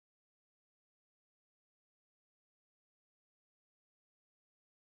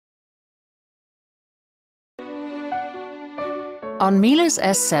On Miele's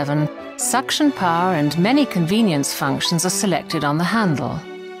S7, suction power and many convenience functions are selected on the handle.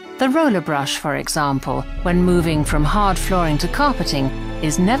 The roller brush, for example, when moving from hard flooring to carpeting,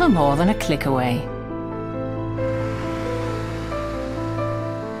 is never more than a click away.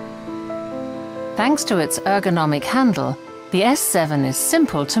 Thanks to its ergonomic handle, the S7 is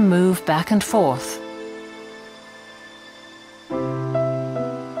simple to move back and forth.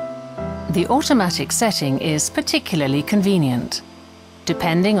 The automatic setting is particularly convenient.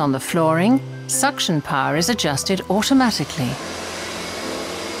 Depending on the flooring, suction power is adjusted automatically.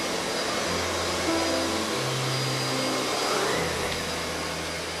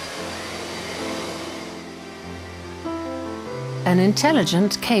 An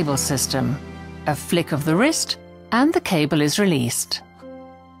intelligent cable system. A flick of the wrist and the cable is released.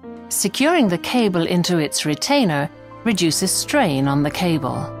 Securing the cable into its retainer reduces strain on the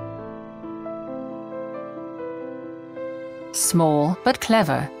cable. Small but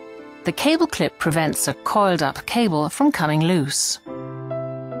clever, the cable clip prevents a coiled-up cable from coming loose.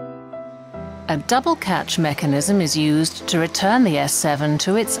 A double catch mechanism is used to return the S7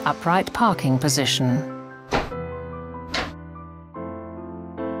 to its upright parking position.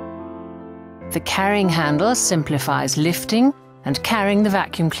 The carrying handle simplifies lifting and carrying the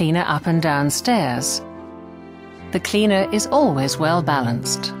vacuum cleaner up and down stairs. The cleaner is always well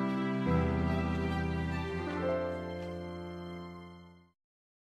balanced.